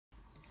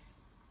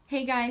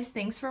Hey guys,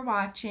 thanks for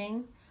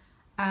watching.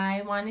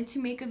 I wanted to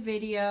make a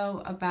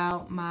video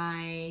about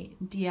my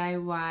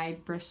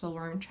DIY bristle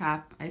worm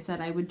trap. I said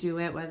I would do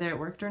it whether it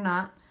worked or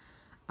not.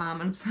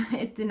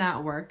 It did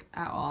not work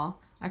at all.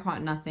 I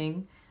caught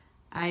nothing.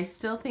 I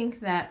still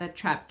think that the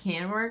trap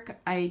can work.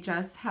 I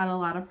just had a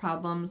lot of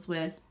problems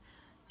with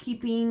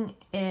keeping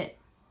it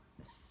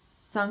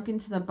sunk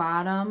into the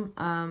bottom.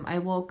 I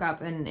woke up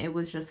and it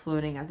was just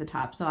floating at the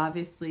top, so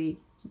obviously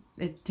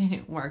it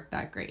didn't work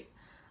that great.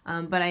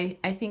 But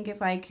I think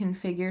if I can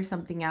figure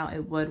something out,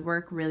 it would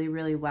work really,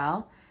 really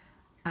well.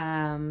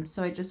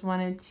 So I just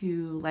wanted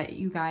to let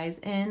you guys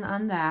in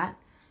on that.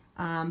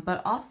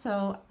 But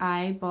also,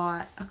 I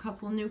bought a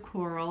couple new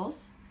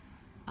corals.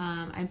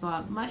 I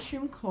bought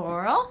mushroom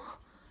coral.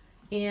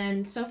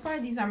 And so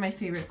far, these are my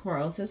favorite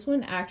corals. This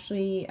one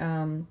actually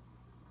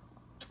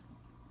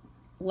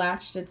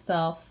latched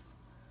itself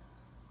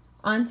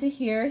onto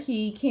here.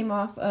 He came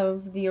off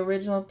of the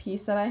original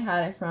piece that I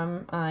had it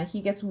from. He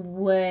gets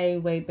way,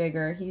 way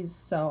bigger. He's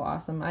so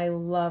awesome. I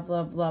love,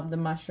 love, love the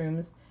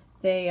mushrooms.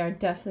 They are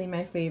definitely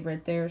my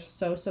favorite. They're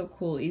so, so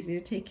cool. Easy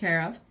to take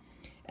care of.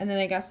 And then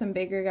I got some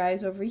bigger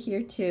guys over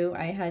here too.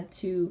 I had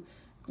to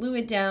glue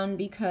it down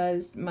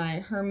because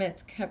my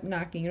hermits kept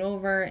knocking it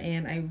over,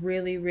 and I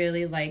really,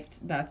 really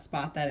liked that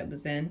spot that it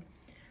was in.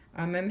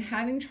 I'm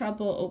having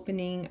trouble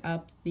opening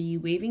up the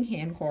waving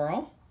hand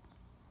coral.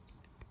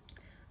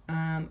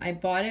 I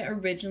bought it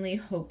originally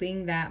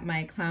hoping that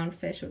my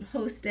clownfish would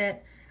host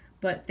it,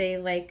 but they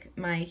like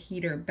my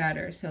heater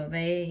better, so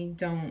they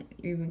don't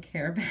even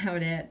care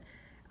about it.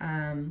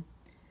 I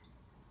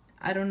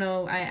don't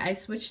know, I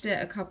switched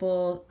it a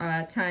couple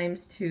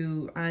times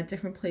to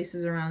different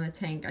places around the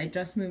tank. I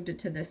just moved it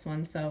to this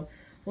one, so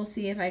we'll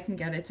see if I can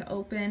get it to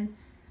open.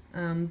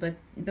 But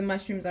the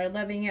mushrooms are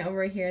loving it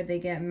over here. They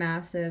get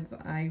massive.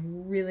 I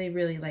really,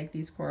 really like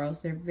these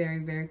corals. They're very,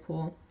 very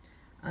cool.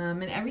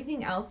 And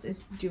everything else is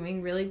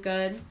doing really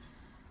good.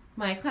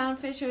 My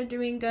clownfish are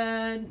doing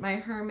good. My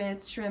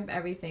hermits, shrimp,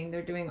 everything.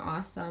 They're doing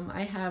awesome.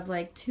 I have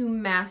like two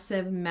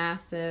massive,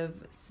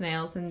 massive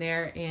snails in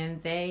there,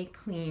 and they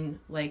clean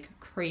like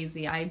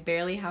crazy. I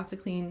barely have to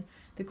clean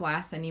the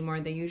glass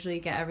anymore. They usually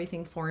get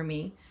everything for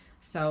me.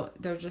 So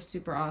they're just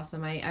super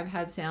awesome. I've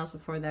had snails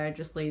before that are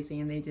just lazy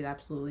and they did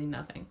absolutely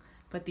nothing.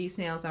 But these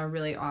snails are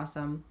really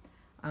awesome.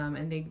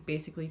 And they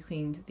basically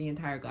cleaned the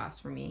entire glass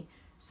for me.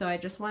 So I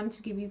just wanted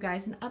to give you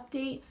guys an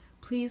update.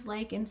 Please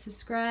like and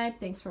subscribe.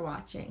 Thanks for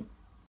watching.